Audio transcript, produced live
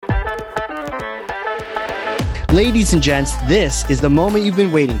Ladies and gents, this is the moment you've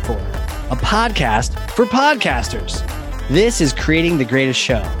been waiting for. A podcast for podcasters. This is Creating the Greatest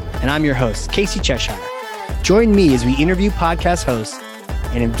Show, and I'm your host, Casey Cheshire. Join me as we interview podcast hosts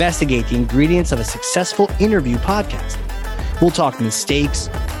and investigate the ingredients of a successful interview podcast. We'll talk mistakes,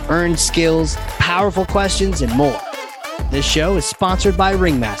 earned skills, powerful questions, and more. This show is sponsored by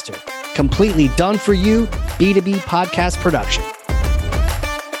Ringmaster, completely done for you B2B podcast production.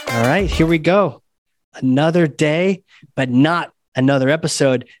 All right, here we go. Another day, but not another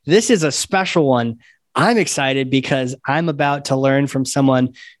episode. This is a special one. I'm excited because I'm about to learn from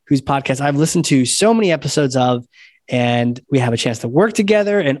someone whose podcast I've listened to so many episodes of, and we have a chance to work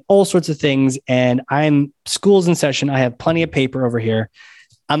together and all sorts of things. And school's in session. I have plenty of paper over here.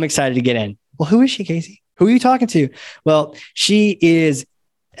 I'm excited to get in. Well, who is she, Casey? Who are you talking to? Well, she is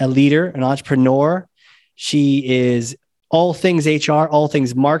a leader, an entrepreneur. She is all things HR, all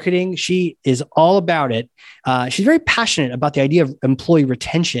things marketing. She is all about it. She's very passionate about the idea of employee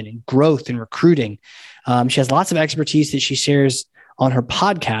retention and growth and recruiting. She has lots of expertise that she shares on her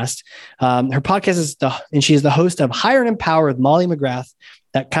podcast. Her podcast and she is the host of Hire and Empower with Molly McGrath.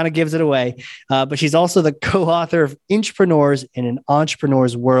 That kind of gives it away. But she's also the co-author of Intrapreneurs in an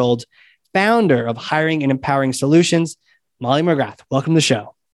Entrepreneur's World, founder of Hiring and Empowering Solutions. Molly McGrath, welcome to the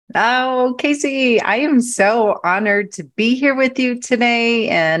show. Oh, Casey, I am so honored to be here with you today.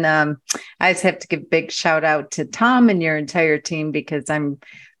 And I just have to give a big shout out to Tom and your entire team because I'm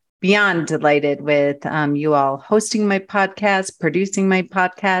beyond delighted with you all hosting my podcast, producing my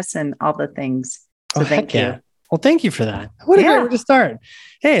podcast, and all the things. So thank you. Well, thank you for that. What a great way to start.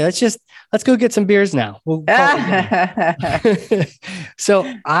 Hey, let's go get some beers now.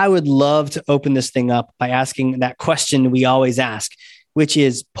 So I would love to open this thing up by asking that question we always ask, which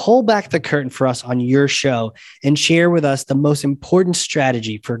is pull back the curtain for us on your show and share with us the most important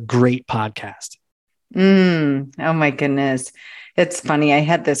strategy for a great podcast. Oh my goodness. It's funny. I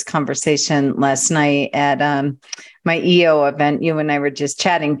had this conversation last night at my EO event. You and I were just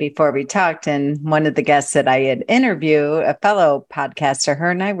chatting before we talked. And one of the guests that I had interviewed, a fellow podcaster,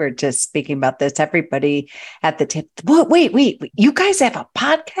 her and I were just speaking about this. Everybody at the tip. Wait, you guys have a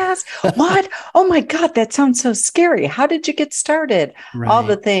podcast? What? Oh my God, that sounds so scary. How did you get started? Right. All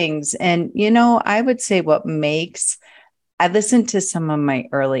the things. And, I would say I listened to some of my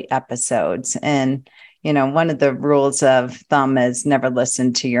early episodes and one of the rules of thumb is never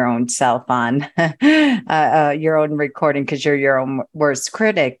listen to your own self on your own recording because you're your own worst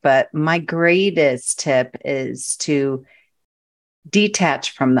critic. But my greatest tip is to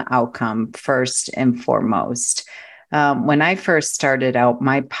detach from the outcome first and foremost. When I first started out,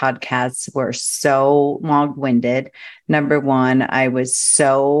 my podcasts were so long-winded. Number one, I was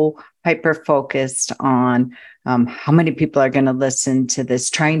so hyper-focused on how many people are going to listen to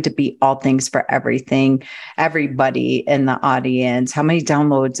this, trying to be all things for everybody in the audience. How many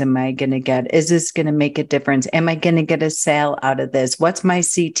downloads am I going to get? Is this going to make a difference? Am I going to get a sale out of this? What's my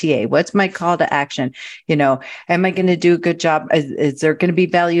CTA? What's my call to action? Am I going to do a good job? Is there going to be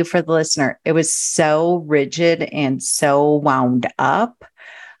value for the listener? It was so rigid and so wound up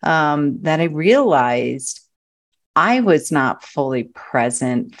that I realized I was not fully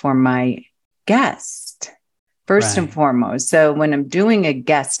present for my guest. First and foremost. So when I'm doing a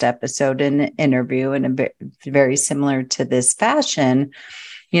guest episode in an interview in a very similar to this fashion,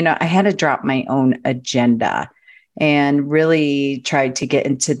 I had to drop my own agenda and really try to get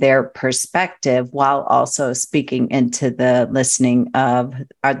into their perspective while also speaking into the listening of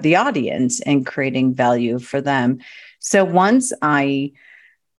the audience and creating value for them. So once I,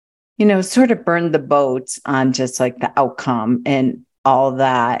 sort of burned the boats on just like the outcome and all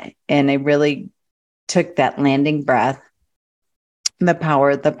that, and I really took that landing breath, the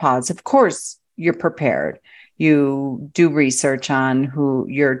power of the pause. Of course, you're prepared. You do research on who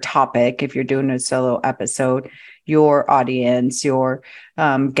your topic, if you're doing a solo episode, your audience, your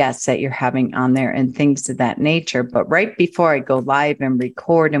guests that you're having on there and things of that nature. But right before I go live and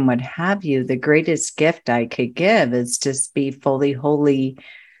record and what have you, the greatest gift I could give is just be fully, wholly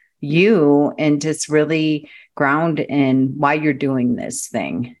you and just really ground in why you're doing this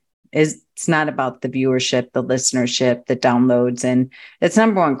thing. It's not about the viewership, the listenership, the downloads. And it's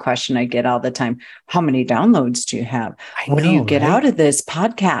number one question I get all the time. How many downloads do you have? What do you get out of this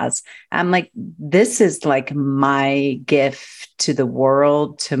podcast? I'm like, this is like my gift to the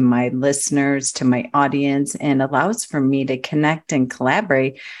world, to my listeners, to my audience, and allows for me to connect and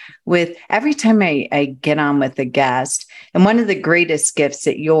collaborate with every time I get on with a guest. And one of the greatest gifts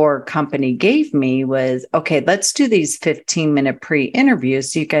that your company gave me was, okay, let's do these 15-minute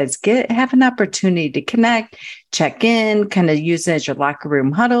pre-interviews so you guys have have an opportunity to connect, check in, kind of use it as your locker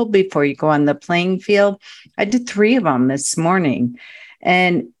room huddle before you go on the playing field. I did 3 of them this morning,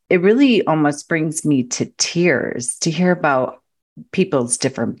 and it really almost brings me to tears to hear about people's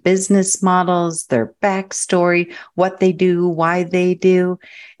different business models, their backstory, what they do, why they do.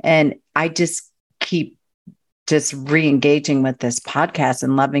 And I just keep just re-engaging with this podcast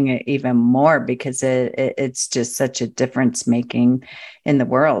and loving it even more because it's just such a difference making in the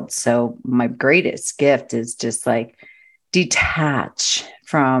world. So my greatest gift is just like detach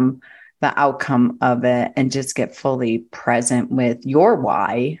from the outcome of it and just get fully present with your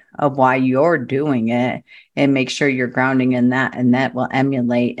why of why you're doing it, and make sure you're grounding in that, and that will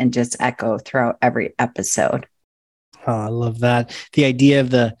emulate and just echo throughout every episode. Oh, I love that. The idea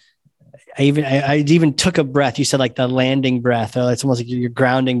of I even took a breath. You said like the landing breath. It's almost like your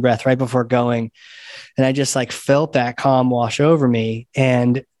grounding breath right before going. And I just like felt that calm wash over me.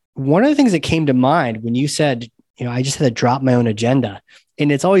 And one of the things that came to mind when you said, I just had to drop my own agenda.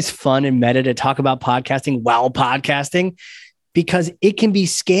 And it's always fun and meta to talk about podcasting while podcasting, because it can be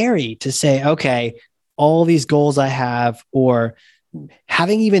scary to say, okay, all these goals I have, or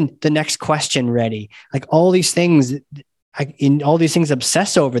having even the next question ready, like all these things,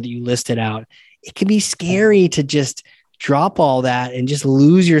 obsess over that you listed out. It can be scary to just drop all that and just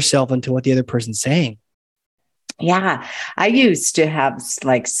lose yourself into what the other person's saying. Yeah, I used to have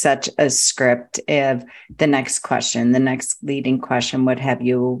like such a script of the next question, the next leading question, what have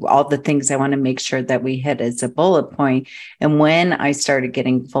you, all the things I want to make sure that we hit as a bullet point. And when I started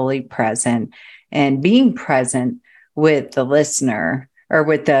getting fully present and being present with the listener or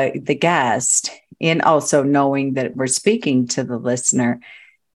with the guest, and also knowing that we're speaking to the listener,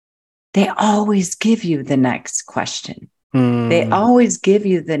 they always give you the next question. They always give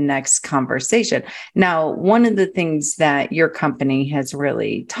you the next conversation. Now, one of the things that your company has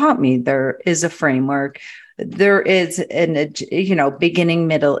really taught me, there is a framework. There is beginning,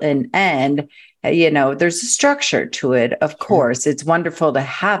 middle, and end. There's a structure to it. Of course, it's wonderful to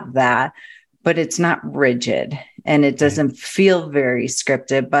have that, but it's not rigid and it doesn't feel very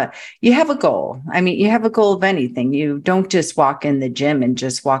scripted, but you have a goal. I mean, you have a goal of anything. You don't just walk in the gym and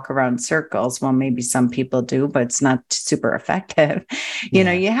just walk around circles. Well, maybe some people do, but it's not super effective. You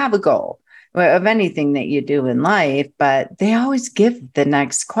have a goal of anything that you do in life, but they always give the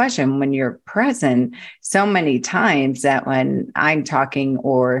next question when you're present so many times that when I'm talking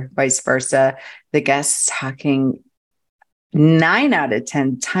or vice versa, the guest's talking 9 out of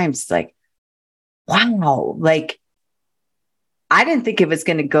 10 times, like, wow, like I didn't think it was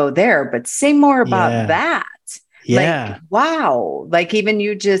going to go there, but say more about that. Yeah. Like, wow. Like even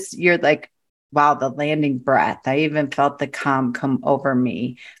you're like, wow, the landing breath. I even felt the calm come over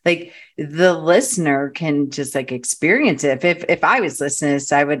me. Like the listener can just like experience it. If I was listening to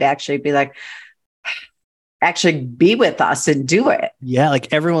this, I would actually be like, actually be with us and do it. Yeah.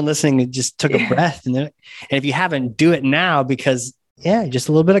 Like everyone listening just took a breath. And if you haven't, do it now, because just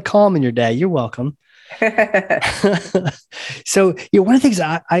a little bit of calm in your day. You're welcome. So, one of the things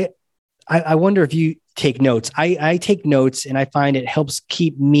I wonder if you take notes. I take notes, and I find it helps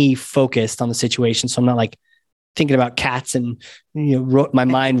keep me focused on the situation. So I'm not like thinking about cats and, my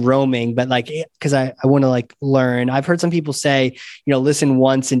mind roaming, but like, cause I want to like learn. I've heard some people say, listen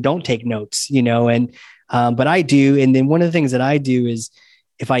once and don't take notes, but I do. And then one of the things that I do is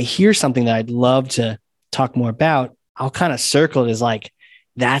if I hear something that I'd love to talk more about, I'll kind of circle it as like,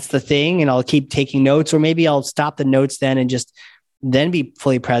 that's the thing. And I'll keep taking notes, or maybe I'll stop the notes then and just then be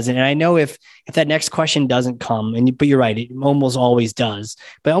fully present. And I know if that next question doesn't come, but you're right, it almost always does,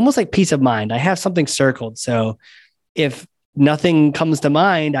 but almost like peace of mind, I have something circled. So if nothing comes to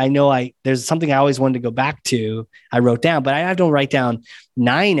mind, I know there's something I always wanted to go back to, I wrote down, but I don't write down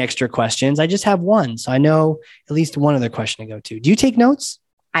 9 extra questions. I just have one. So I know at least one other question to go to. Do you take notes?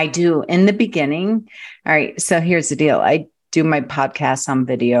 I do in the beginning. All right. So here's the deal. I do my podcast on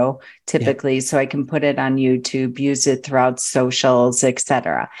video typically, so I can put it on YouTube, use it throughout socials,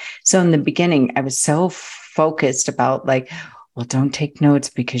 etc. So in the beginning, I was so focused about like, well, don't take notes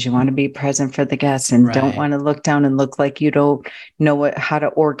because you want to be present for the guests and don't want to look down and look like you don't know how to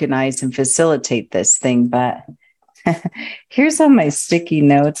organize and facilitate this thing. But here's all my sticky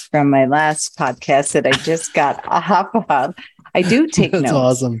notes from my last podcast that I just got off of. I do take notes. That's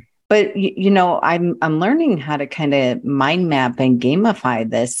awesome. But, I'm learning how to kind of mind map and gamify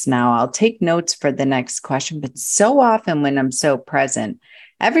this now. I'll take notes for the next question, but so often when I'm so present,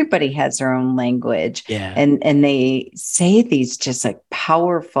 everybody has their own language and they say these just like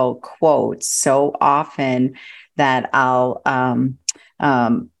powerful quotes so often that I'll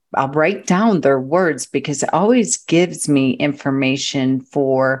write down their words because it always gives me information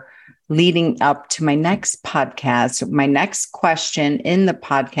for leading up to my next podcast, my next question in the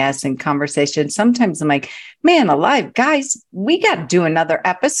podcast and conversation. Sometimes I'm like, man alive, guys, we got to do another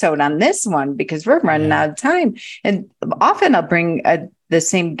episode on this one because we're running out of time. And often I'll bring the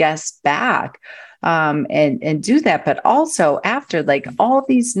same guest back and do that. But also after like all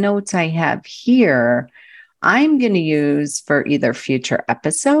these notes I have here, I'm going to use for either future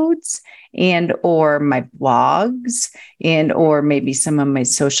episodes and or my blogs and or maybe some of my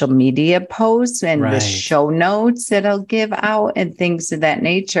social media posts and the show notes that I'll give out and things of that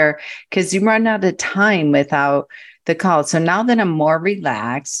nature, because you run out of time without the call. So now that I'm more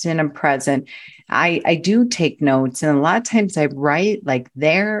relaxed and I'm present, I do take notes. And a lot of times I write like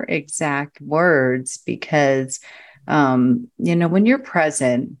their exact words because, when you're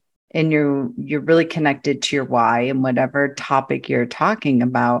present, and you're really connected to your why and whatever topic you're talking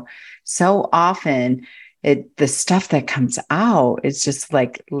about, so often the stuff that comes out is just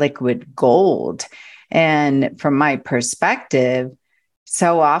like liquid gold. And from my perspective,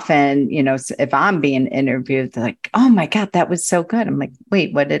 so often, if I'm being interviewed, they're like, oh my God, that was so good. I'm like,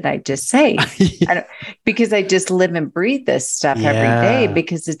 wait, what did I just say? Because I just live and breathe this stuff every day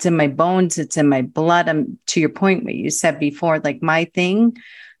because it's in my bones, it's in my blood. To your point, what you said before, like my thing,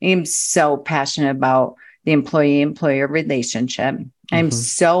 I am so passionate about the employee-employer relationship. I'm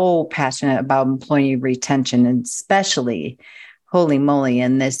so passionate about employee retention, and especially, holy moly,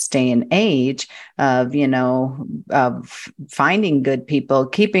 in this day and age of finding good people,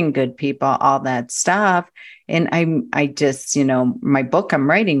 keeping good people, all that stuff. And I just, my book I'm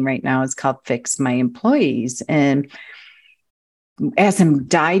writing right now is called Fix My Employees. And as I'm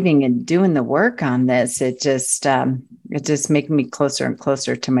diving and doing the work on this, it just makes me closer and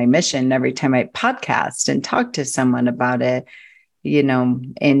closer to my mission every time I podcast and talk to someone about it, and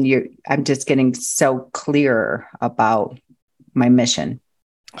I'm just getting so clear about my mission.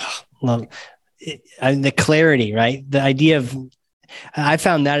 Love it. The clarity, right? The idea of, I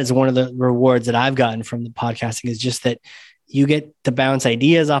found that as one of the rewards that I've gotten from the podcasting is just that you get to bounce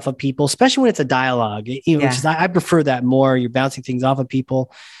ideas off of people, especially when it's a dialogue. I prefer that more. You're bouncing things off of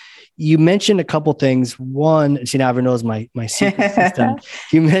people. You mentioned a couple things. One, see, now everyone knows my secret system.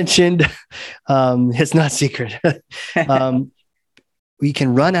 You mentioned, it's not secret. We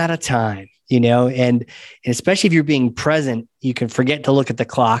can run out of time, and especially if you're being present, you can forget to look at the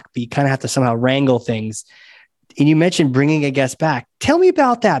clock, but you kind of have to somehow wrangle things. And you mentioned bringing a guest back. Tell me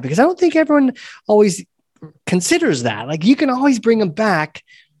about that, because I don't think everyone always considers that. Like, you can always bring them back.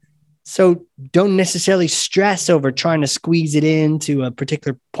 So don't necessarily stress over trying to squeeze it into a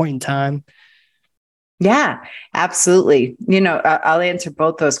particular point in time. Yeah, absolutely. I'll answer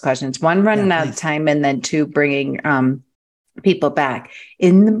both those questions. One, running out of time, and then two, bringing people back.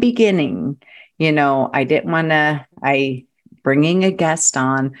 In the beginning, I didn't want to, bringing a guest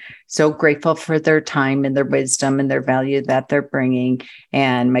on, so grateful for their time and their wisdom and their value that they're bringing.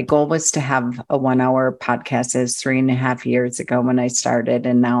 And my goal was to have a 1-hour podcast as 3.5 years ago when I started.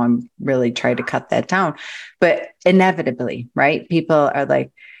 And now I'm really trying to cut that down. But inevitably, right? People are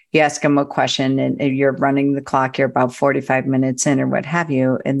like, you ask them a question and you're running the clock, you're about 45 minutes in or what have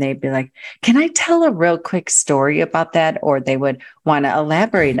you. And they'd be like, can I tell a real quick story about that? Or they would want to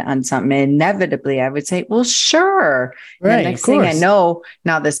elaborate on something. And inevitably, I would say, well, sure. Right, the next thing I know,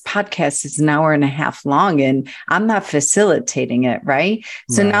 now this podcast is 1.5 hours long and I'm not facilitating it. Right.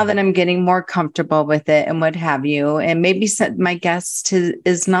 So now that I'm getting more comfortable with it and what have you, and maybe my guest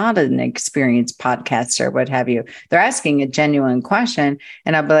is not an experienced podcaster, what have you, they're asking a genuine question.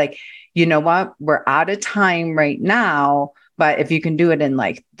 And I'll be like, you know what? We're out of time right now, but if you can do it in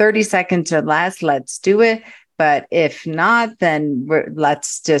like 30 seconds or less, let's do it. But if not, then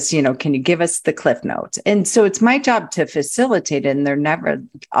let's just, can you give us the cliff notes? And so it's my job to facilitate it, and they're never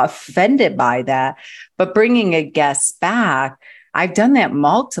offended by that. But bringing a guest back, I've done that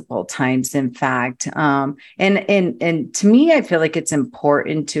multiple times, in fact. And to me, I feel like it's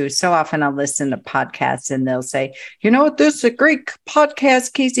important to, so often I'll listen to podcasts and they'll say, this is a great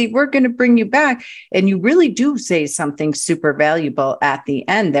podcast, Casey, we're going to bring you back. And you really do say something super valuable at the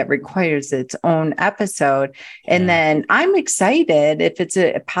end that requires its own episode. And then I'm excited if it's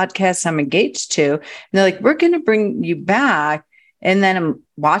a podcast I'm engaged to, and they're like, we're going to bring you back. And then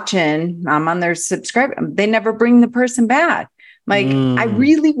I'm on their subscribe. They never bring the person back. I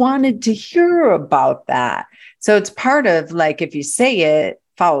really wanted to hear about that. So it's part of like, if you say it,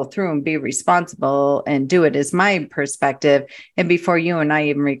 follow through and be responsible and do it is my perspective. And before you and I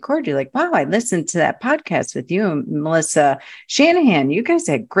even record, you're like, wow, I listened to that podcast with you and Melissa Shanahan. You guys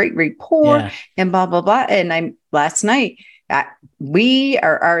had great rapport and blah, blah, blah. And last night we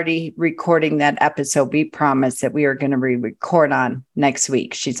are already recording that episode. We promised that we are going to re-record on next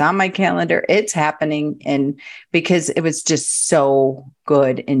week. She's on my calendar. It's happening. And because it was just so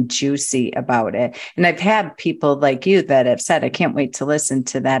good and juicy about it. And I've had people like you that have said, I can't wait to listen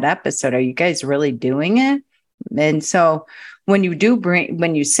to that episode. Are you guys really doing it? And so when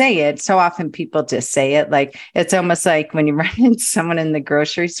you say it, so often people just say it, like, it's almost like when you run into someone in the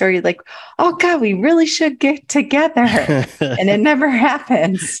grocery store, you're like, oh God, we really should get together. And it never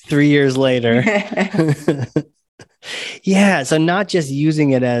happens. 3 years later. Yeah. So not just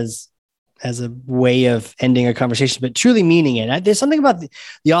using it as a way of ending a conversation, but truly meaning it. There's something about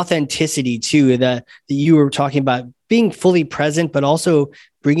the authenticity too, that you were talking about, being fully present, but also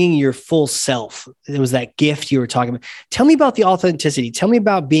bringing your full self. It was that gift you were talking about. Tell me about the authenticity. Tell me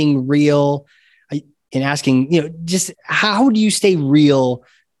about being real and asking, just how do you stay real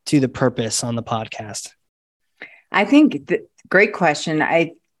to the purpose on the podcast? I think great question.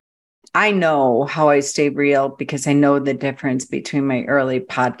 I know how I stay real because I know the difference between my early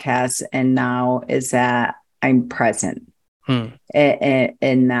podcasts and now is that I'm present in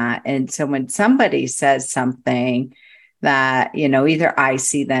that. And so when somebody says something that, either I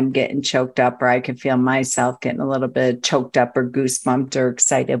see them getting choked up or I can feel myself getting a little bit choked up or goosebumped or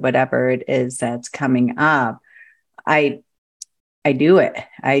excited, whatever it is that's coming up, I do it.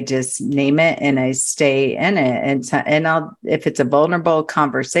 I just name it and I stay in it. And I'll, if it's a vulnerable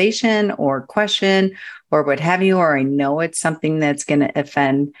conversation or question or what have you, or I know it's something that's going to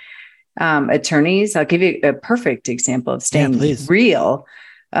offend attorneys, I'll give you a perfect example of staying real.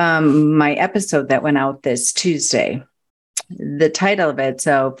 My episode that went out this Tuesday, the title of it.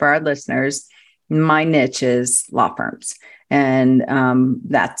 So for our listeners, my niche is law firms. And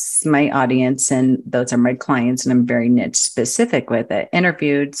that's my audience. And those are my clients. And I'm very niche specific with it.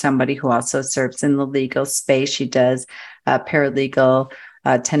 Interviewed somebody who also serves in the legal space. She does paralegal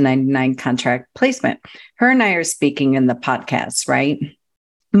 1099 contract placement. Her and I are speaking in the podcast, right?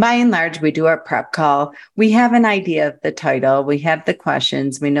 By and large, we do our prep call. We have an idea of the title. We have the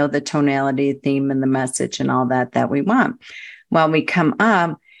questions. We know the tonality, theme, and the message and all that we want. Well, we come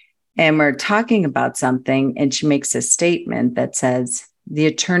up and we're talking about something, and she makes a statement that says, the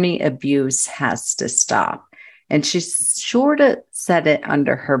attorney abuse has to stop. And she sort of said it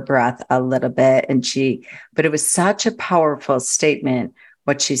under her breath a little bit. But it was such a powerful statement,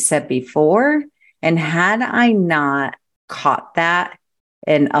 what she said before. And had I not caught that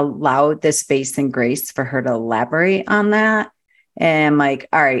and allowed the space and grace for her to elaborate on that, and I'm like,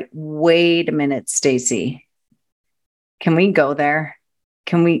 all right, wait a minute, Stacey, can we go there?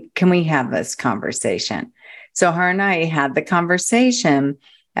 Can we have this conversation? So her and I had the conversation.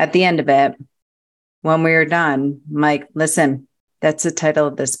 At the end of it, when we were done, I'm like, listen, that's the title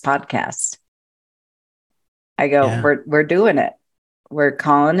of this podcast. I go, yeah. We're doing it. We're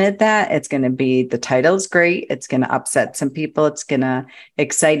calling it that. It's going to be, the title's great. It's going to upset some people. It's going to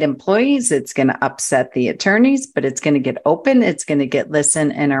excite employees. It's going to upset the attorneys, but it's going to get open. It's going to get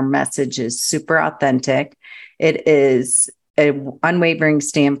listened. And our message is super authentic. It is an unwavering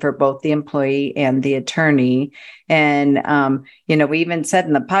stand for both the employee and the attorney. And, we even said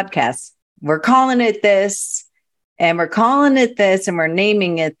in the podcast, we're calling it this, and we're calling it this, and we're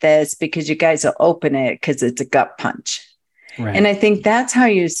naming it this because you guys will open it because it's a gut punch. Right. And I think that's how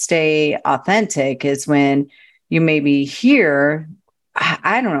you stay authentic, is when you maybe hear,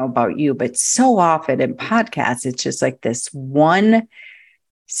 I don't know about you, but so often in podcasts, it's just like this one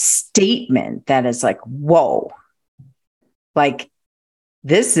statement that is like, whoa, like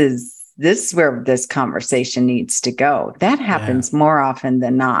this is where this conversation needs to go. That happens more often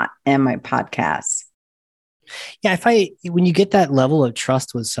than not in my podcasts. Yeah. When you get that level of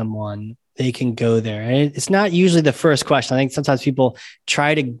trust with someone, they can go there. And it's not usually the first question. I think sometimes people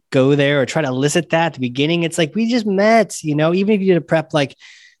try to go there or try to elicit that at the beginning. It's like, we just met, even if you did a prep, like,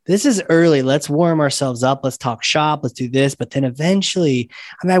 this is early. Let's warm ourselves up. Let's talk shop. Let's do this. But then eventually,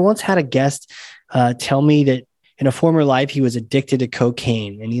 I once had a guest tell me that in a former life, he was addicted to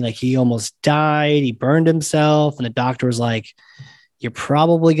cocaine, and he almost died. He burned himself. And the doctor was like, you're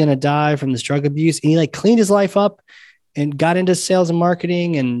probably going to die from this drug abuse. And he cleaned his life up and got into sales and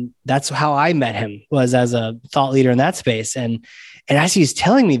marketing. And that's how I met him, was as a thought leader in that space. And as he's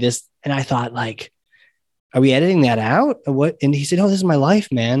telling me this, and I thought, are we editing that out or what? And he said, oh, this is my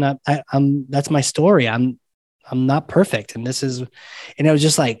life, man. I'm that's my story. I'm not perfect. And it was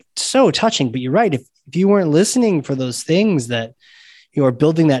just so touching. But you're right. If you weren't listening for those things that you are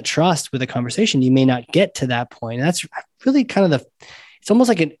building that trust with a conversation, you may not get to that point. And that's really kind of it's almost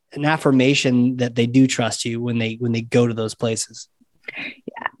like an affirmation that they do trust you when they go to those places.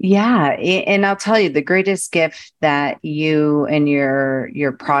 Yeah. And I'll tell you, the greatest gift that you and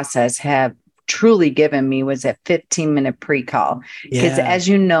your process have truly given me was a 15-minute pre-call. Because Yeah. as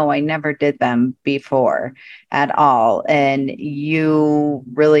you know, I never did them before at all. And you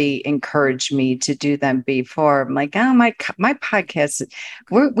really encouraged me to do them before. I'm like, oh, my podcast,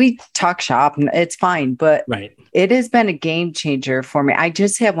 we talk shop and it's fine, but Right. it has been a game changer for me. I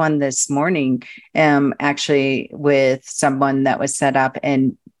just had one this morning, actually with someone that was set up,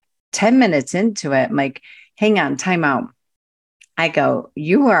 and 10 minutes into it, I'm like, hang on, time out. I go,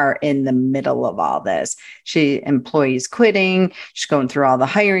 you are in the middle of all this. Employees quitting. She's going through all the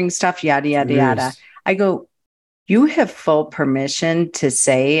hiring stuff, yada, yada, yada. Yes. I go, you have full permission to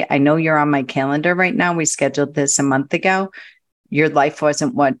say, I know you're on my calendar right now. We scheduled this a month ago. Your life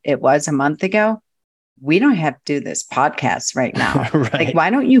wasn't what it was a month ago. We don't have to do this podcast right now. Right. Like, why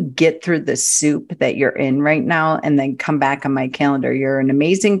don't you get through the soup that you're in right now and then come back on my calendar? You're an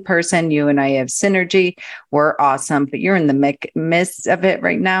amazing person. You and I have synergy. We're awesome, but you're in the midst of it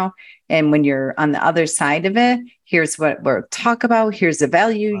right now. And when you're on the other side of it, here's what we'll talk about. Here's the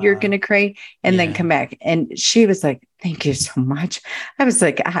value you're going to create, and then come back. And she was like, thank you so much. I was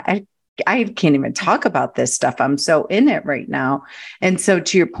like, I can't even talk about this stuff. I'm so in it right now. And so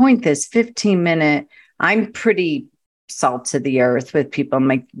to your point, this 15-minute, I'm pretty salt to the earth with people. I'm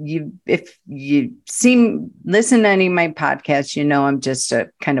like, if you listen to any of my podcasts, you know, I'm just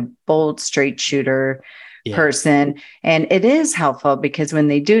a kind of bold, straight shooter person. And it is helpful because when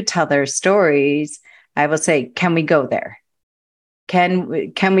they do tell their stories, I will say, can we go there? Can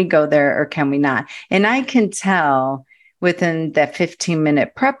we go there or can we not? And I can tell within that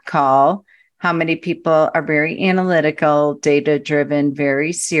 15-minute prep call how many people are very analytical, data-driven,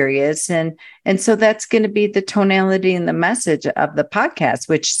 very serious. And so that's going to be the tonality and the message of the podcast,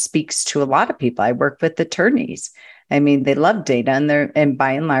 which speaks to a lot of people. I work with attorneys. I mean, they love data, and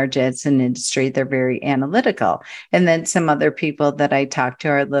by and large, as an industry, they're very analytical. And then some other people that I talk to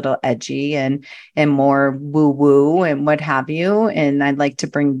are a little edgy and more woo-woo and what have you. And I'd like to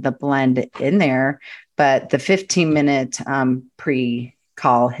bring the blend in there. But the 15-minute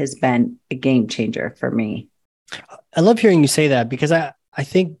pre-call has been a game changer for me. I love hearing you say that because I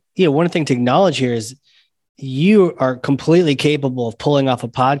think, one thing to acknowledge here is you are completely capable of pulling off a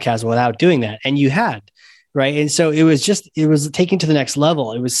podcast without doing that. And you had, right? And so it was taken to the next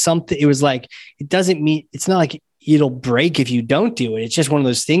level. It was something, it was like, it's not like it'll break if you don't do it. It's just one of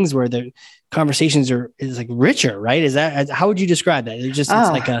those things where the conversations is like richer, right? How would you describe that? It's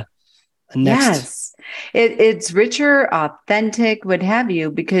like a next. Yes. It's richer, authentic, what have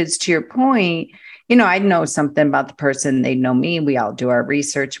you, because to your point, I know something about the person. They know me. We all do our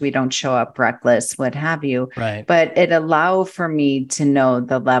research. We don't show up reckless, what have you. Right. But it allowed for me to know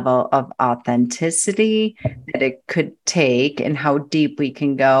the level of authenticity that it could take and how deep we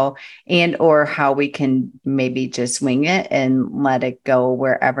can go, and or how we can maybe just wing it and let it go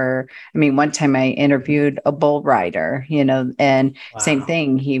wherever. I mean, one time I interviewed a bull rider, and Wow. Same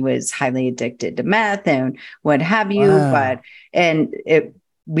thing. He was highly addicted to meth and what have you. Wow.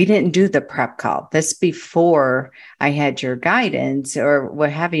 We didn't do the prep call. This before I had your guidance or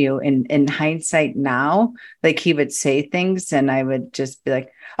what have you. In hindsight now, like he would say things and I would just be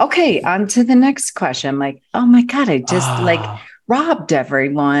like, okay, on to the next question. I'm like, oh my God, I just robbed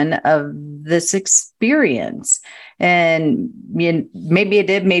everyone of this experience. And maybe I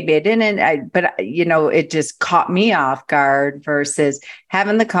did, maybe I didn't. But it just caught me off guard versus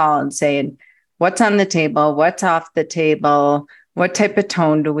having the call and saying, what's on the table? What's off the table? What type of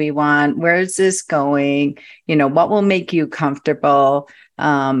tone do we want? Where is this going? What will make you comfortable?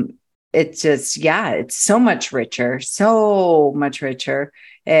 It's just, it's so much richer.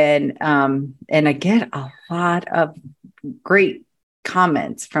 And I get a lot of great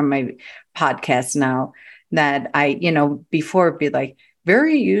comments from my podcast now that I, before it'd be like,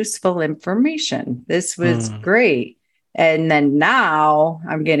 very useful information. This was great. And then now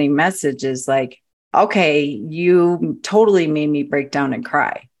I'm getting messages like, okay, you totally made me break down and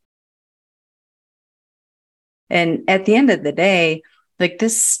cry. And at the end of the day, like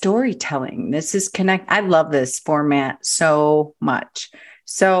this storytelling, this is connect. I love this format so much.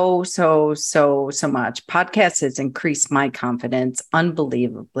 So much. Podcast has increased my confidence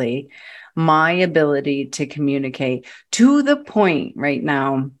unbelievably, my ability to communicate to the point right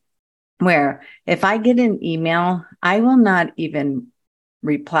now where if I get an email, I will not even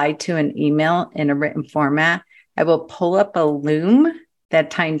reply to an email in a written format. I will pull up a Loom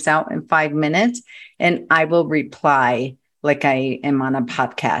that times out in 5 minutes and I will reply like I am on a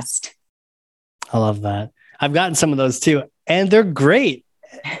podcast. I love that. I've gotten some of those too, and they're great.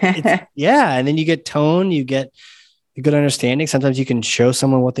 And then you get tone, you get a good understanding. Sometimes you can show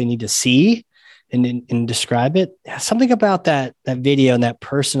someone what they need to see and describe it. Something about that video and that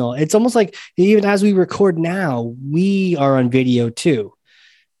personal. It's almost like even as we record now, we are on video too.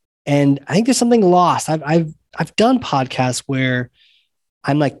 And I think there's something lost. I've done podcasts where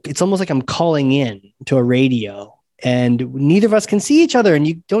I'm like, it's almost like I'm calling in to a radio and neither of us can see each other and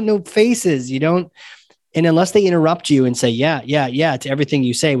you don't know faces. You don't, and unless they interrupt you and say, yeah, to everything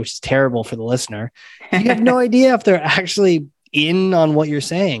you say, which is terrible for the listener, you have no idea if they're actually in on what you're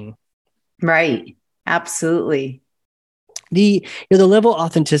saying. Right. Absolutely. The level of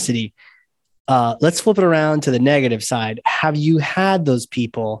authenticity. Let's flip it around to the negative side. Have you had those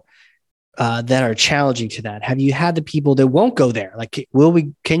people that are challenging to that? Have you had the people that won't go there? Like,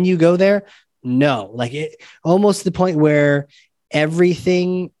 can you go there? No, like it almost to the point where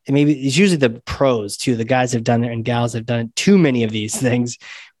everything, and maybe it's usually the pros too, the guys have done it and gals have done too many of these things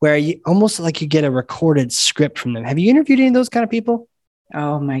where you almost like you get a recorded script from them. Have you interviewed any of those kind of people?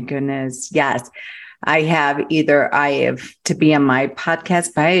 Oh my goodness. Yes. I have to be on my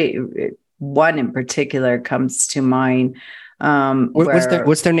podcast, but one in particular comes to mind.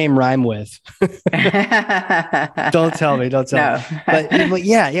 What's their name rhyme with? Don't tell me. No. But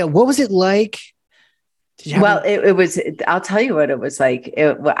yeah. What was it like? It was, I'll tell you what it was like.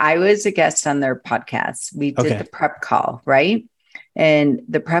 I was a guest on their podcast. We did the prep call, right? And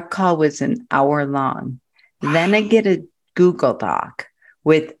the prep call was an hour long. Then I get a Google Doc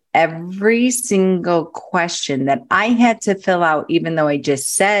with every single question that I had to fill out, even though I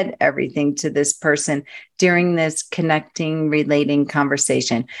just said everything to this person during this connecting, relating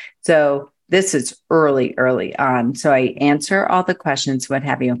conversation. So this is early on. So I answer all the questions, what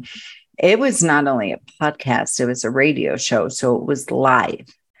have you. It was not only a podcast, it was a radio show. So it was live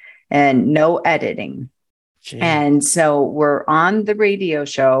and no editing. Jeez. And so we're on the radio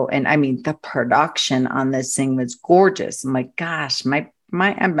show. And I mean, the production on this thing was gorgeous. I'm like, gosh,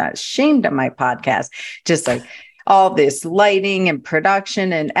 I'm not ashamed of my podcast. Just like all this lighting and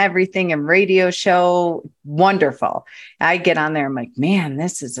production and everything and radio show. Wonderful. I get on there. I'm like, man,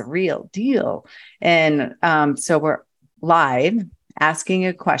 this is a real deal. And so we're live asking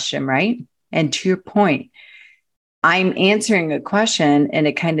a question, right? And to your point, I'm answering a question and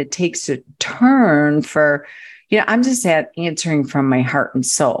it kind of takes a turn for, I'm just answering from my heart and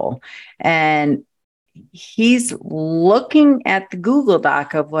soul. And he's looking at the Google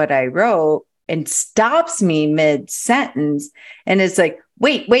Doc of what I wrote and stops me mid-sentence and is like,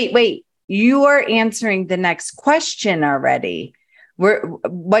 wait, you are answering the next question already.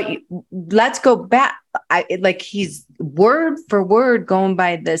 Let's go back. He's word for word going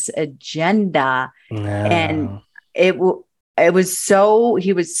by this agenda. No. And he was so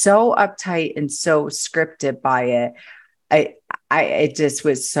uptight and so scripted by it. It just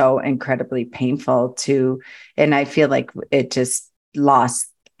was so incredibly painful and I feel like it just lost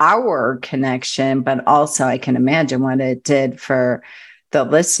our connection, but also I can imagine what it did for the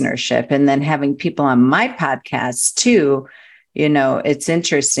listenership. And then having people on my podcast too, it's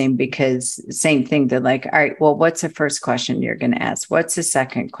interesting because same thing. They're like, all right, well, what's the first question you're going to ask? What's the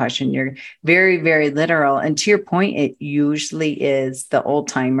second question? You're very, very literal. And to your point, it usually is the old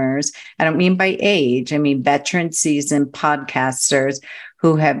timers. I don't mean by age. I mean, veteran seasoned podcasters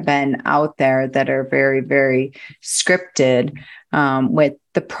who have been out there that are very, very scripted with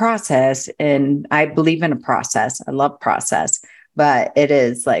the process. And I believe in a process. I love process. But it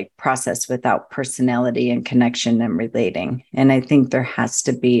is like process without personality and connection and relating. And I think there has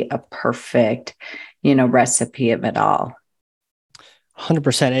to be a perfect, recipe of it all.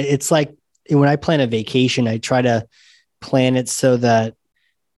 100%. It's like when I plan a vacation, I try to plan it so that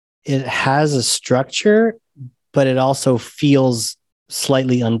it has a structure, but it also feels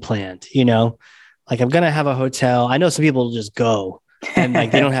slightly unplanned, like I'm going to have a hotel. I know some people will just go. And like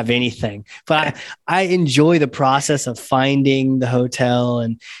they don't have anything, but I enjoy the process of finding the hotel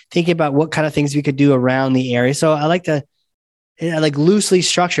and thinking about what kind of things we could do around the area. So I like loosely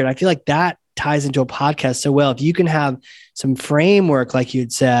structured. I feel like that ties into a podcast so well. If you can have some framework, like you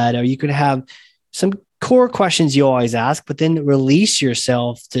had said, or you could have some core questions you always ask, but then release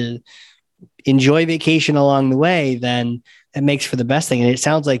yourself to enjoy vacation along the way, then it makes for the best thing. And it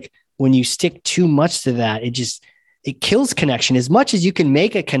sounds like when you stick too much to that, it kills connection. As much as you can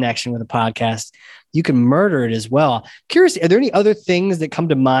make a connection with a podcast, you can murder it as well. Curious, are there any other things that come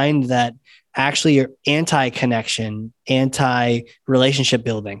to mind that actually are anti-connection, anti-relationship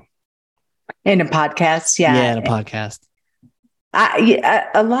building? In a podcast? Yeah, in a podcast.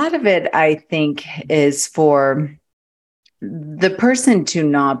 A lot of it, I think, is for the person to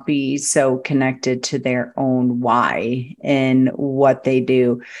not be so connected to their own why and what they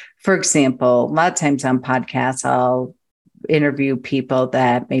do. For example, a lot of times on podcasts, I'll interview people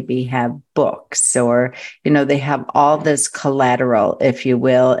that maybe have books or, they have all this collateral, if you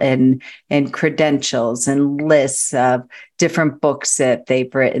will, and credentials and lists of different books that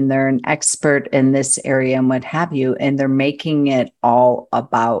they've written. They're an expert in this area and what have you, and they're making it all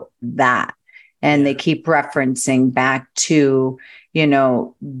about that. And they keep referencing back to,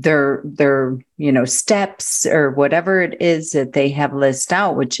 their steps or whatever it is that they have listed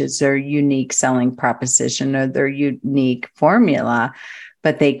out, which is their unique selling proposition or their unique formula,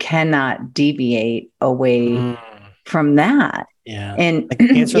 but they cannot deviate away from that. Yeah. And like,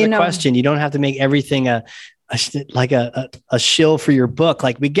 answer the question. You don't have to make everything a shill for your book.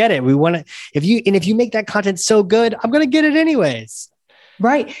 Like, we get it. We want to, if you make that content so good, I'm going to get it anyways.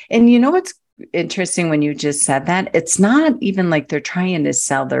 Right. And what's interesting when you just said that, it's not even like they're trying to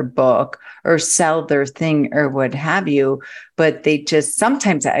sell their book or sell their thing or what have you, but they just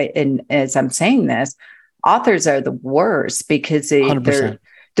sometimes, and as I'm saying this, authors are the worst because they're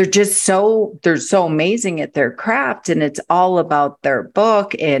just they're so amazing at their craft, and it's all about their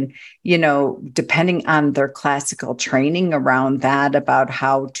book. And, depending on their classical training around that, about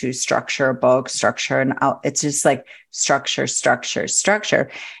how to structure a book, it's just like structure.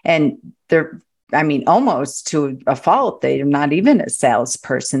 And almost to a fault, they're not even a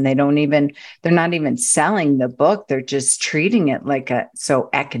salesperson. They're not even selling the book. They're just treating it like so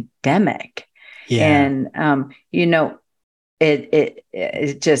academic. Yeah. And,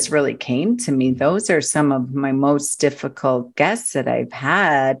 it just really came to me. Those are some of my most difficult guests that I've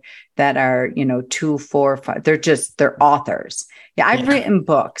had that are, 2, 4, 5. They're authors. Yeah. I've written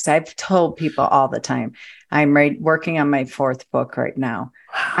books. I've told people all the time, I'm working on my 4th book right now.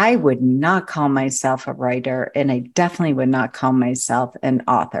 I would not call myself a writer, and I definitely would not call myself an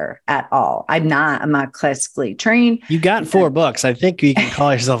author at all. I'm not classically trained. You got 4 books. I think you can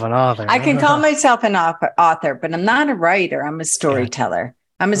call yourself an author. I can call myself an author, but I'm not a writer. I'm a storyteller.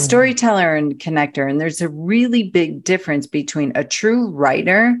 I'm a storyteller and connector. And there's a really big difference between a true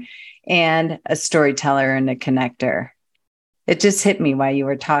writer and a storyteller and a connector. It just hit me while you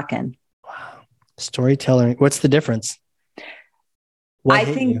were talking. Wow. Storyteller. What's the difference? I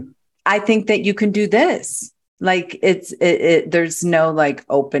think that you can do this. Like there's no like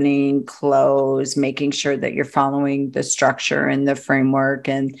opening, close, making sure that you're following the structure and the framework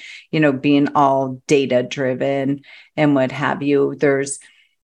and, being all data driven and what have you. There's,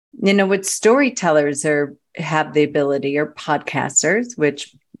 what storytellers have the ability, or podcasters,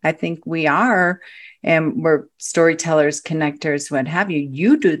 which I think we are, and we're storytellers, connectors, what have you.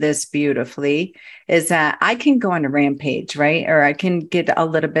 You do this beautifully, is that I can go on a rampage, right? Or I can get a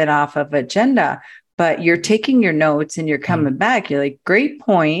little bit off of agenda, but you're taking your notes and you're coming back. You're like, great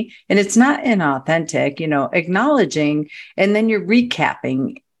point. And it's not inauthentic, acknowledging, and then you're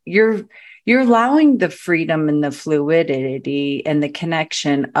recapping. You're allowing the freedom and the fluidity and the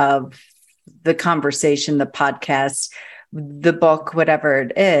connection of the conversation, the podcast, the book, whatever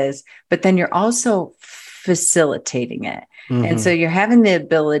it is, but then you're also facilitating it. And so you're having the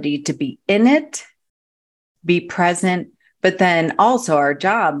ability to be in it, be present, but then also our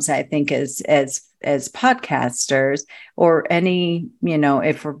jobs, I think, as podcasters, or any,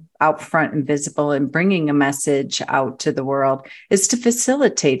 if we're out front and visible and bringing a message out to the world, is to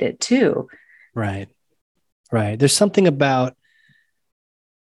facilitate it too. Right. There's something about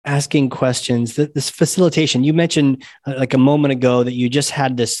asking questions, this facilitation. You mentioned like a moment ago that you just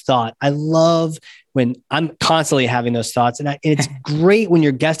had this thought. I love when I'm constantly having those thoughts, and it's great when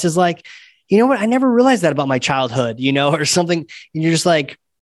your guest is like, you know what, I never realized that about my childhood, or something. And you're just like,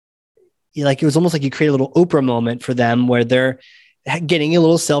 it was almost like you create a little Oprah moment for them where they're getting a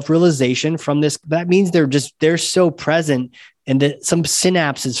little self-realization from this. That means they're so present, and that some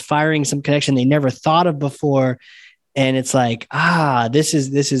synapse is firing some connection they never thought of before. And it's like, this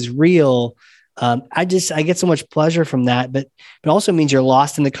is real. I get so much pleasure from that, but it also means you're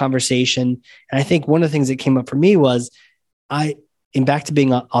lost in the conversation. And I think one of the things that came up for me was back to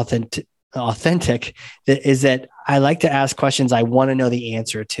being authentic, is that I like to ask questions I want to know the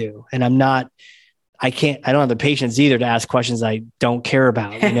answer to. And I don't have the patience either to ask questions I don't care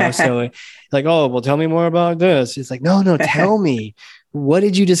about, so like, oh, well, tell me more about this. It's like, no, tell me. What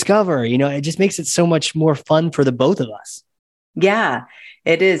did you discover? It just makes it so much more fun for the both of us. Yeah,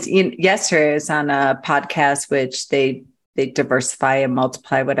 it is. Yesterday I was on a podcast, which they diversify and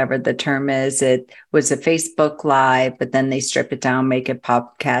multiply, whatever the term is. It was a Facebook Live, but then they strip it down, make it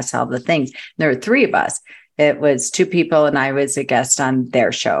podcast, all the things. There were 3 of us. It was two people and I was a guest on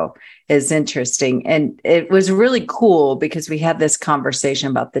their show. Is interesting. And it was really cool because we had this conversation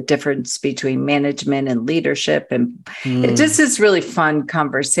about the difference between management and leadership. And it just is really fun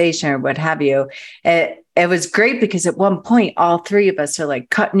conversation or what have you. It was great because at one point, all three of us are like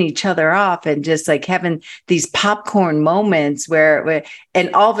cutting each other off and just like having these popcorn moments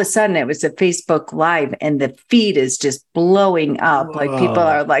and all of a sudden it was a Facebook Live and the feed is just blowing up. Whoa. Like people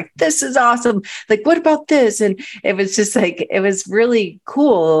are like, this is awesome. Like, what about this? And it was just like, it was really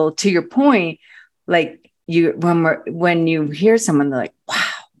cool to your point. Like when you hear someone like, wow,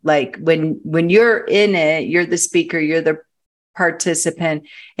 like when you're in it, you're the speaker, you're the participant,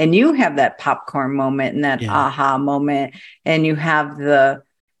 and you have that popcorn moment and that aha moment, and you have the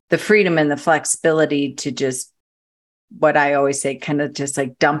freedom and the flexibility to just, what I always say, kind of just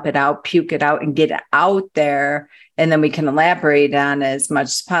like dump it out, puke it out and get it out there. And then we can elaborate on it as much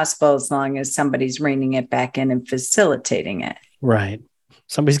as possible, as long as somebody's reining it back in and facilitating it. Right.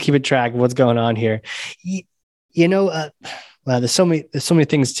 Somebody's keeping track of what's going on here. Well, there's so many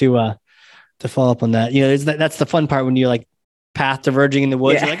things to follow up on that. That's the fun part when you're like path diverging in the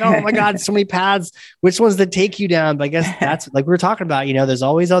woods. You're like, oh my God, so many paths. Which ones that take you down? But I guess that's like we were talking about. There's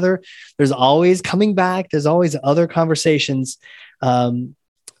always coming back. There's always other conversations.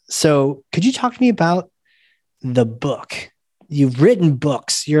 So could you talk to me about the book? You've written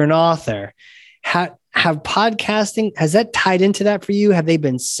books. You're an author. Have podcasting, has that tied into that for you? Have they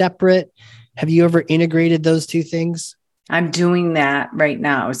been separate? Have you ever integrated those two things? I'm doing that right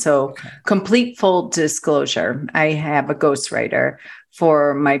now. So complete full disclosure, I have a ghostwriter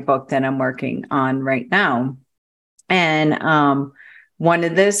for my book that I'm working on right now. And one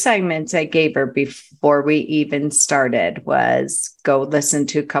of the assignments I gave her before we even started was go listen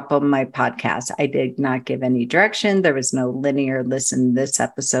to a couple of my podcasts. I did not give any direction. There was no linear listen this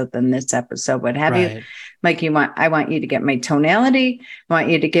episode, then this episode, what have you. Like I want you to get my tonality, I want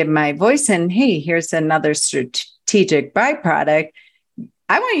you to give my voice, and hey, here's another strategic byproduct.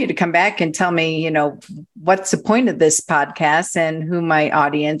 I want you to come back and tell me, what's the point of this podcast and who my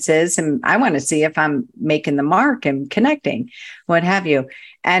audience is. And I want to see if I'm making the mark and connecting, what have you.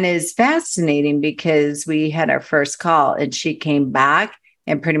 And it's fascinating because we had our first call and she came back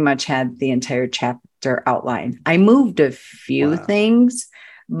and pretty much had the entire chapter outlined. I moved a few things,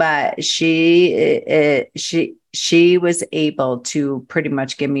 but she was able to pretty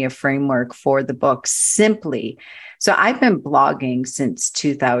much give me a framework for the book simply. So I've been blogging since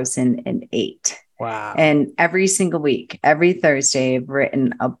 2008. Wow. And every single week, every Thursday, I've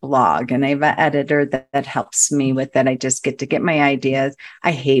written a blog and I have an editor that helps me with that. I just get to get my ideas.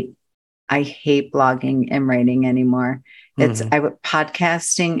 I hate blogging and writing anymore.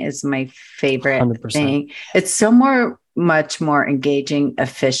 Podcasting is my favorite 100%. thing. It's so much more engaging,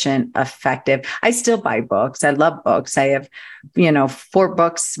 efficient, effective. I still buy books. I love books. I have, 4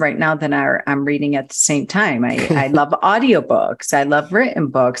 books right now that I'm reading at the same time. I love audiobooks. I love written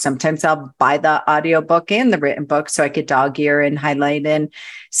books. Sometimes I'll buy the audiobook and the written book so I could dog ear and highlight and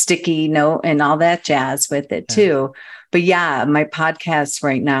sticky note and all that jazz with it too. But yeah, my podcast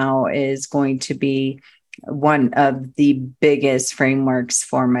right now is going to be one of the biggest frameworks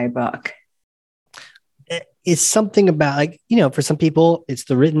for my book. It's something about for some people, it's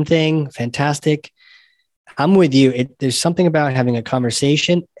the written thing. Fantastic. I'm with you. There's something about having a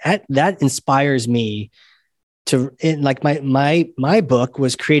conversation that inspires me to my book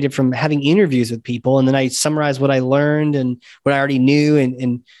was created from having interviews with people. And then I summarize what I learned and what I already knew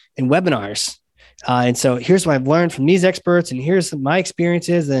in webinars. And so here's what I've learned from these experts and here's my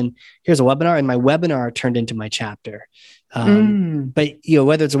experiences and here's a webinar, and my webinar turned into my chapter. But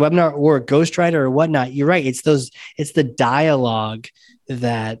whether it's a webinar or a ghostwriter or whatnot, you're right. It's the dialogue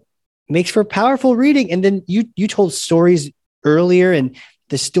that makes for powerful reading. And then you told stories earlier, and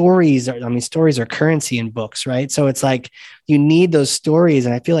the stories are currency in books, right? So it's like you need those stories,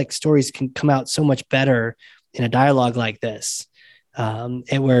 and I feel like stories can come out so much better in a dialogue like this.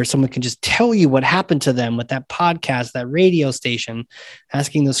 And where someone can just tell you what happened to them with that podcast, that radio station,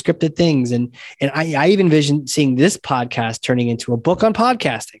 asking those scripted things. And I even envision seeing this podcast turning into a book on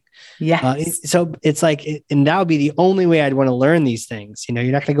podcasting. Yeah. So it's like, and that would be the only way I'd want to learn these things. You're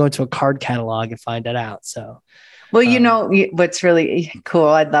not going to go into a card catalog and find that out. So. Well, what's really cool,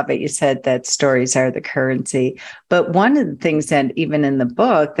 I love it. You said that stories are the currency. But one of the things that even in the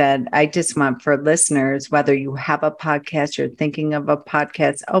book that I just want for listeners, whether you have a podcast, you're thinking of a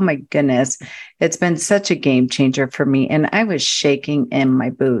podcast, oh my goodness, it's been such a game changer for me. And I was shaking in my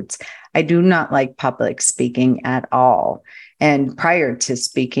boots. I do not like public speaking at all. And prior to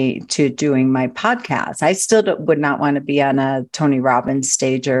speaking, to doing my podcast, I still would not want to be on a Tony Robbins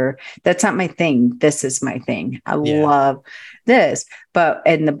stage, or that's not my thing. This is my thing. I love this. But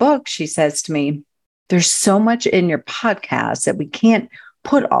in the book, she says to me, there's so much in your podcast that we can't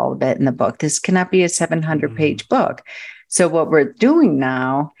put all of it in the book. This cannot be a 700-page book. So what we're doing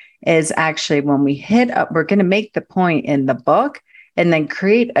now is actually when we hit up, we're going to make the point in the book and then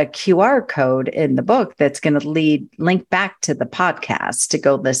create a QR code in the book that's going to link back to the podcast to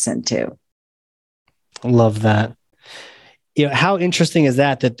go listen to. I love that. How interesting is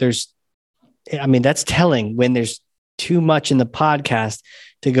that that's telling when there's too much in the podcast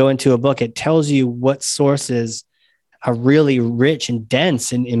to go into a book. It tells you what sources are really rich and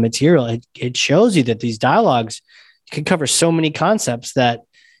dense in material. It shows you that these dialogues can cover so many concepts that,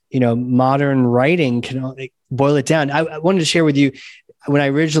 modern writing can boil it down. I wanted to share with you, when I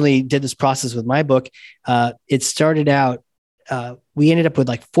originally did this process with my book, it started out, we ended up with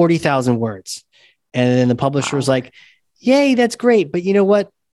like 40,000 words. And then the publisher was like, yay, that's great. But you know what?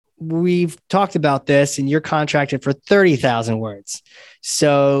 We've talked about this and you're contracted for 30,000 words.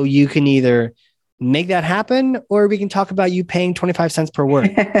 So you can either make that happen, or we can talk about you paying 25 cents per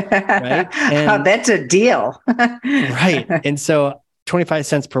word. Right. And, that's a deal. Right. And so 25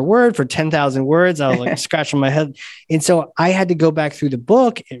 cents per word for 10,000 words, I was like scratching my head. And so I had to go back through the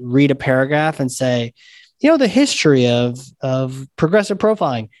book and read a paragraph and say, the history of progressive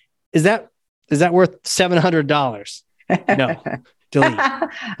profiling, is that worth $700? No, delete.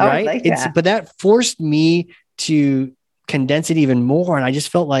 Right. Like but that forced me to condense it even more. And I just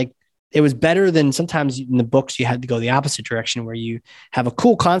felt like it was better than sometimes in the books, you had to go the opposite direction where you have a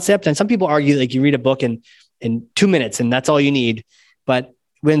cool concept. And some people argue like you read a book in 2 minutes and that's all you need. But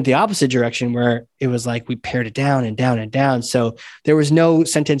went the opposite direction where it was like we pared it down and down and down. So there was no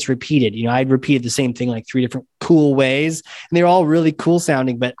sentence repeated. I'd repeated the same thing like 3 different cool ways, and they're all really cool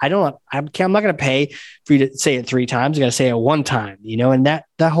sounding, but I'm not going to pay for you to say it 3 times. You got to say it 1 time, and that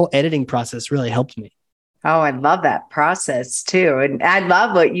whole editing process really helped me. Oh, I love that process too. And I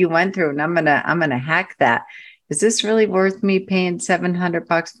love what you went through, and I'm going to hack that. Is this really worth me paying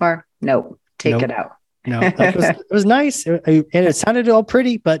 $700 for? Nope. Take it out. No, it was nice. And it sounded all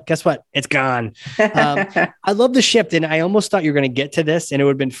pretty, but guess what? It's gone. I love the shift. And I almost thought you were going to get to this, and it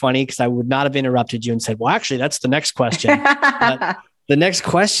would have been funny because I would not have interrupted you and said, well, actually, that's the next question. But the next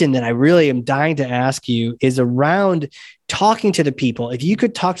question that I really am dying to ask you is around talking to the people. If you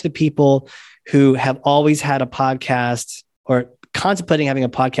could talk to the people who have always had a podcast or contemplating having a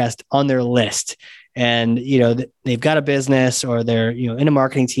podcast on their list, and, they've got a business or they're, in a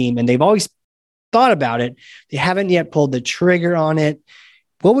marketing team, and they've always thought about it, they haven't yet pulled the trigger on it,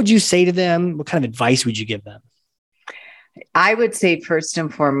 what would you say to them? What kind of advice would you give them? I would say first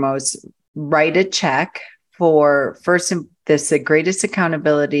and foremost, write a check for this the greatest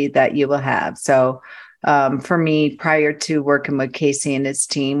accountability that you will have. So for me, prior to working with Casey and his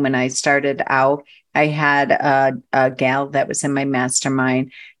team, when I started out, I had a gal that was in my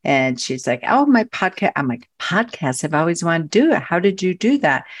mastermind, and she's like, oh, my podcast. I'm like, podcast? I've always wanted to do it. How did you do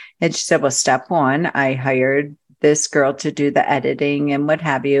that? And she said, well, step 1, I hired this girl to do the editing and what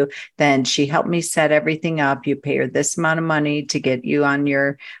have you. Then she helped me set everything up. You pay her this amount of money to get you on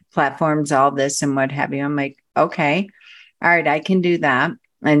your platforms, all this and what have you. I'm like, okay, all right, I can do that.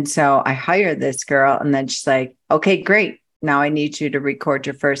 And so I hired this girl, and then she's like, okay, great. Now I need you to record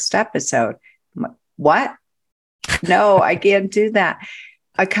your first episode. What? No, I can't do that.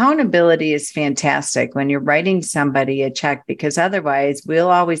 Accountability is fantastic when you're writing somebody a check, because otherwise we'll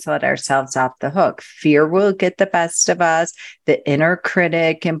always let ourselves off the hook. Fear will get the best of us, the inner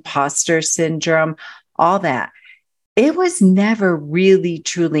critic, imposter syndrome, all that. It was never really,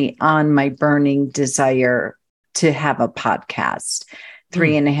 truly on my burning desire to have a podcast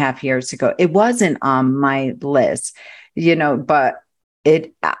 3.5 years ago. It wasn't on my list, but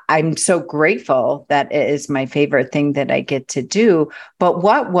I'm so grateful that it is my favorite thing that I get to do. But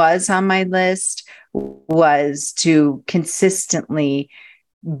what was on my list was to consistently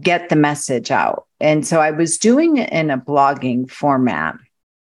get the message out. And so I was doing it in a blogging format.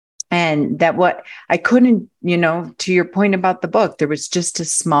 And that what I couldn't, to your point about the book, there was just a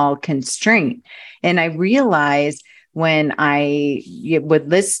small constraint. And I realized when I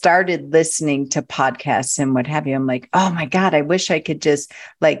started listening to podcasts and what have you, I'm like, oh my God, I wish I could just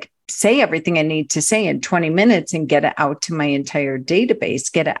say everything I need to say in 20 minutes and get it out to my entire database,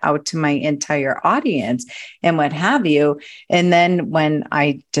 get it out to my entire audience and what have you. And then when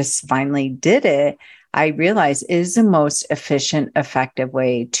I just finally did it, I realized it is the most efficient, effective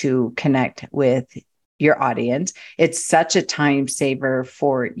way to connect with your audience. It's such a time saver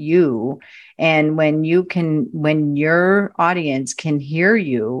for you. And when your audience can hear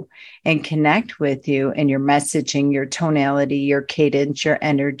you and connect with you and your messaging, your tonality, your cadence, your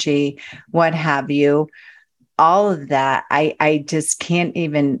energy, what have you, all of that, I just can't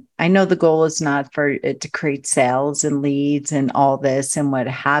even, I know the goal is not for it to create sales and leads and all this and what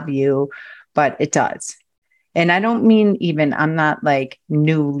have you, but it does. And I don't mean even, I'm not like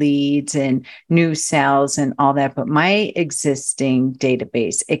new leads and new sales and all that, but my existing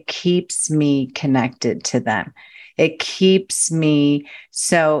database, it keeps me connected to them. It keeps me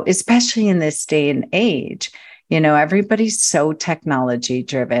so, especially in this day and age, everybody's so technology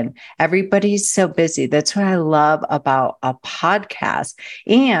driven. Everybody's so busy. That's what I love about a podcast.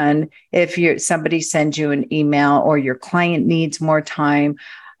 And if somebody sends you an email or your client needs more time,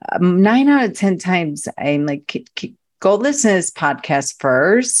 9 out of 10 times I'm like, go listen to this podcast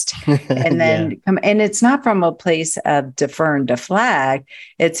first and then come. And it's not from a place of defer and deflect.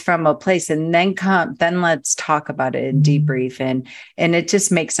 It's from a place and then let's talk about it and debrief. And it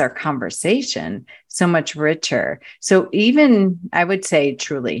just makes our conversation so much richer. So even I would say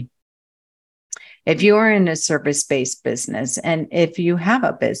truly, if you are in a service-based business and if you have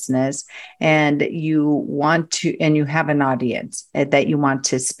a business and you have an audience that you want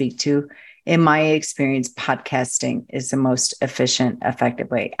to speak to, in my experience, podcasting is the most efficient, effective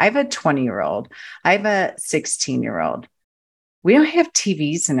way. I have a 20-year-old. I have a 16-year-old. We don't have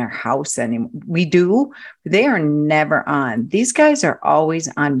TVs in our house anymore. We do. They are never on. These guys are always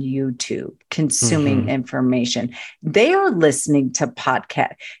on YouTube consuming information. They are listening to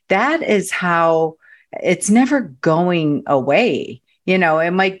podcasts. That is how it's never going away.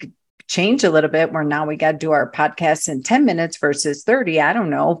 It might change a little bit where now we got to do our podcasts in 10 minutes versus 30. I don't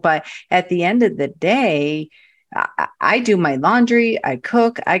know. But at the end of the day, I do my laundry, I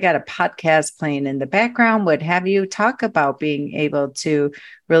cook, I got a podcast playing in the background, what have you. Talk about being able to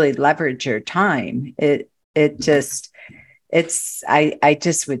really leverage your time. I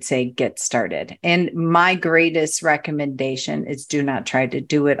just would say get started. And my greatest recommendation is do not try to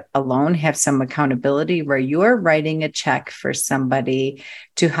do it alone. Have some accountability where you are writing a check for somebody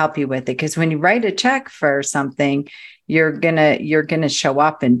to help you with it. Because when you write a check for something, you're gonna show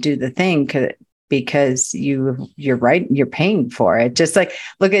up and do the thing because you're right, you're paying for it. Just like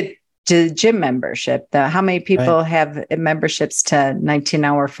look at the gym membership. How many people have memberships to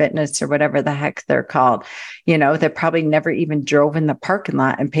 19-hour fitness or whatever the heck they're called, that probably never even drove in the parking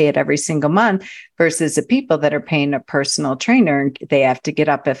lot and pay it every single month versus the people that are paying a personal trainer. And they have to get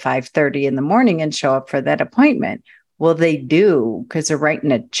up at 5:30 in the morning and show up for that appointment. Well, they do because they're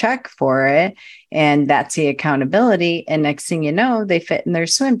writing a check for it. And that's the accountability. And next thing you know, they fit in their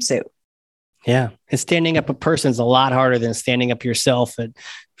swimsuit. Yeah. And standing up a person is a lot harder than standing up yourself at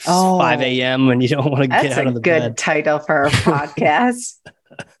 5 a.m. when you don't want to get out of the bed. That's a good title for our podcast.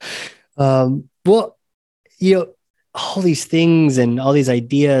 Well, all these things and all these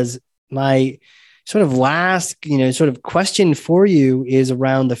ideas, my sort of last, sort of question for you is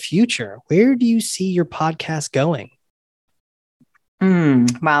around the future. Where do you see your podcast going?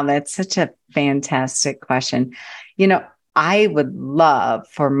 Wow, that's such a fantastic question. I would love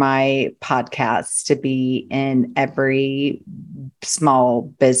for my podcast to be in every small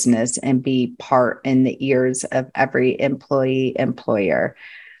business and be part in the ears of every employer.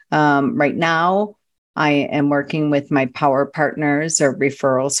 Right now, I am working with my power partners or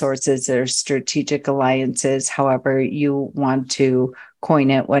referral sources or strategic alliances, however you want to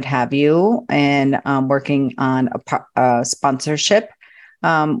coin it, what have you, and working on a sponsorship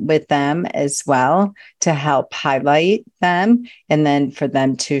with them as well to help highlight them and then for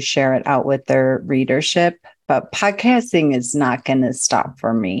them to share it out with their readership. But podcasting is not going to stop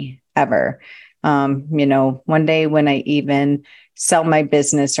for me ever. One day when I even sell my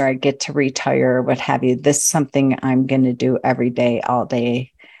business or I get to retire or what have you, this is something I'm going to do every day, all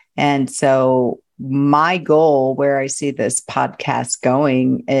day. And so my goal where I see this podcast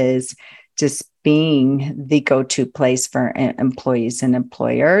going is just being the go-to place for employees and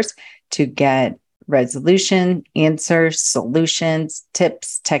employers to get resolution, answers, solutions,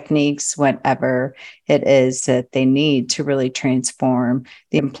 tips, techniques, whatever it is that they need to really transform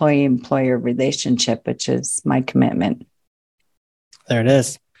the employee-employer relationship, which is my commitment. There it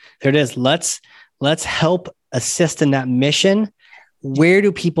is. Let's help assist in that mission. Where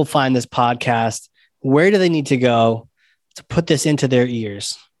do people find this podcast? Where do they need to go to put this into their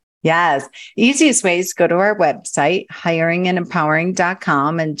ears? Yes. Easiest way is go to our website,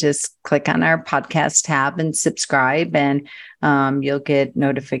 hiringandempowering.com, and just click on our podcast tab and subscribe, and you'll get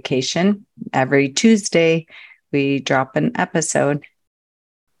notification every Tuesday. We drop an episode.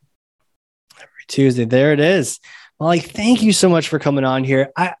 Every Tuesday. There it is. Molly, thank you so much for coming on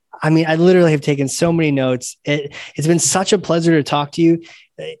here. I mean, I literally have taken so many notes. It's been such a pleasure to talk to you.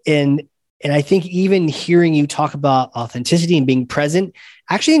 And I think even hearing you talk about authenticity and being present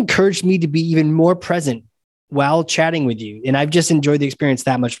actually encouraged me to be even more present while chatting with you. And I've just enjoyed the experience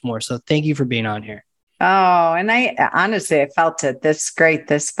that much more. So thank you for being on here. Oh, and I honestly, I felt it. This is great.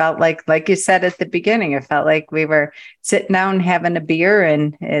 This felt like you said at the beginning, it felt like we were sitting down having a beer,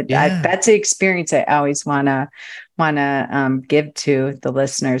 and that's the experience I always want to give to the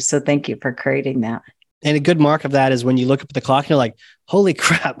listeners. So thank you for creating that. And a good mark of that is when you look up at the clock and you're like, holy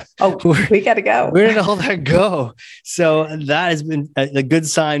crap. Oh, we got to go. Where did all that go? So that has been a good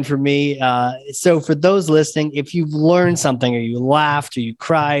sign for me. So for those listening, if you've learned something or you laughed or you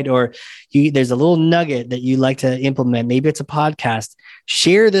cried or there's a little nugget that you like to implement, maybe it's a podcast,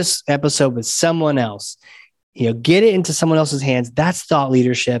 share this episode with someone else. Get it into someone else's hands. That's thought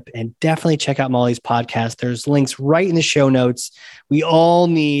leadership. And definitely check out Molly's podcast. There's links right in the show notes. We all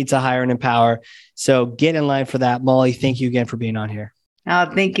need to hire and empower. So get in line for that. Molly, thank you again for being on here.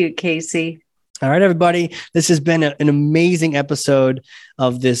 Oh, thank you, Casey. All right, everybody. This has been an amazing episode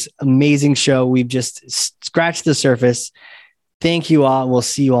of this amazing show. We've just scratched the surface. Thank you all. We'll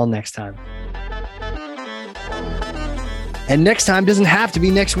see you all next time. And next time doesn't have to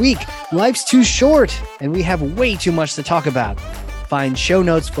be next week. Life's too short, and we have way too much to talk about. Find show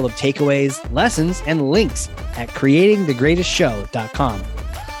notes full of takeaways, lessons, and links at creatingthegreatestshow.com.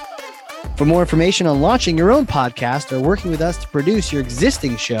 For more information on launching your own podcast or working with us to produce your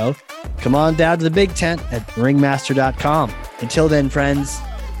existing show, come on down to the big tent at ringmaster.com. Until then, friends,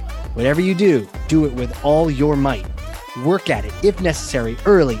 whatever you do, do it with all your might. Work at it, if necessary,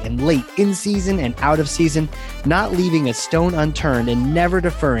 early and late, in season and out of season, not leaving a stone unturned and never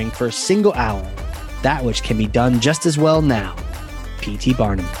deferring for a single hour that which can be done just as well now. P.T.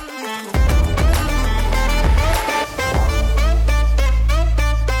 Barnum.